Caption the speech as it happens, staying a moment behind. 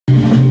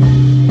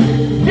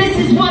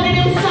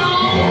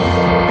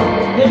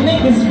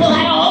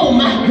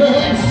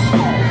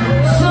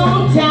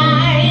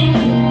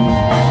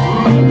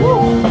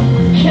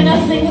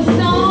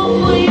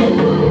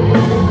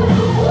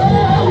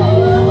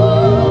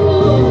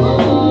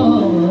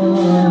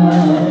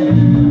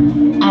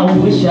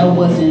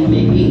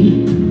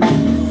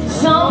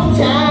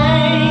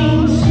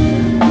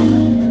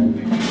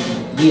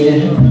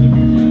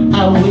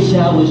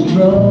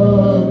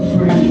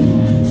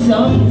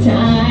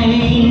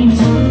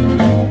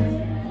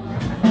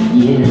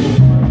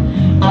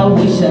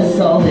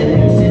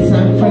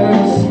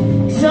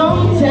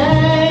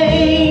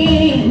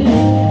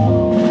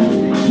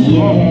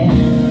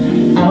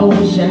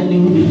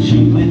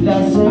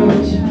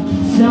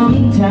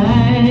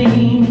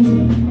sometimes.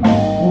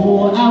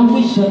 Oh, I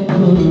wish I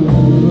could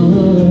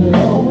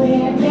go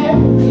where I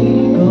never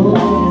did, go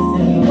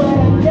see what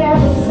I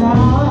never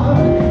saw,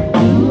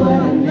 do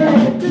what I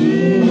never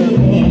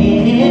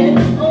did.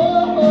 Oh,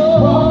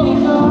 walk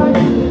before I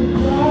could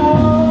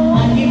crawl. I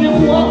even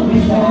walk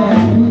before I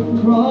could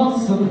crawl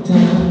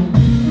sometimes.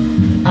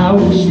 I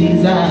wish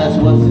these eyes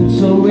wasn't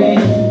so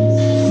red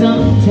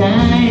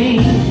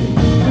sometimes.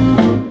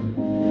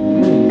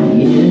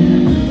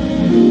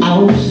 Yeah, I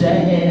wish I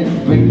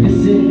had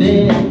breakfast in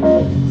bed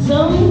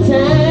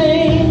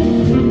sometimes.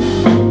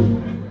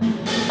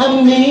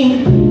 I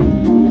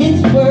mean,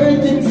 it's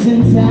worth it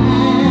since I